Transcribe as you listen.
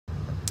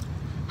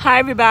Hi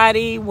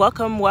everybody,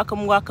 welcome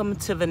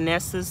to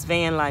Vanessa's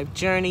van life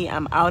journey.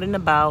 I'm out and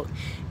about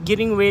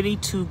getting ready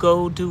to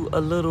go do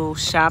a little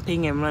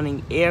shopping and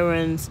running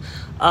errands.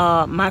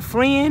 My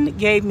friend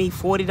gave me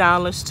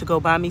 $40 to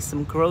go buy me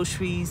some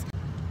groceries.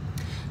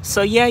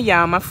 So yeah,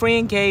 y'all, my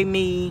friend gave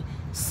me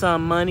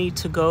some money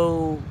to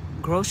go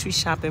grocery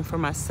shopping for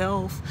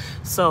myself.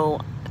 So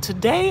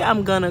today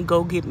I'm gonna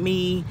go get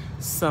me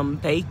some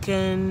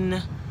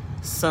bacon,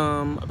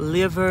 some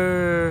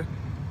liver,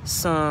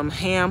 some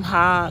ham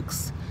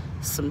hocks,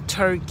 some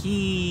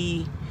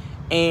turkey,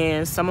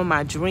 and some of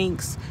my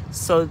drinks.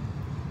 So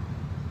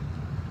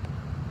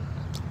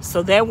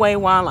that way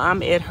while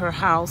I'm at her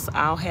house,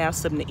 I'll have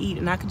something to eat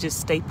and I can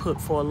just stay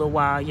put for a little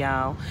while,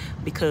 y'all,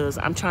 because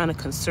I'm trying to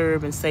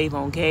conserve and save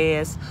on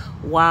gas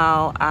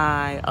while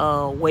I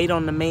wait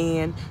on the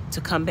man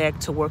to come back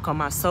to work on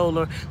my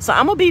solar. So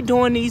I'm gonna be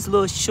doing these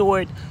little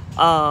short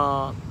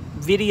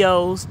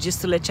videos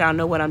just to let y'all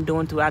know what I'm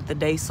doing throughout the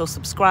day. So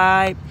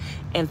subscribe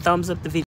and thumbs up the video.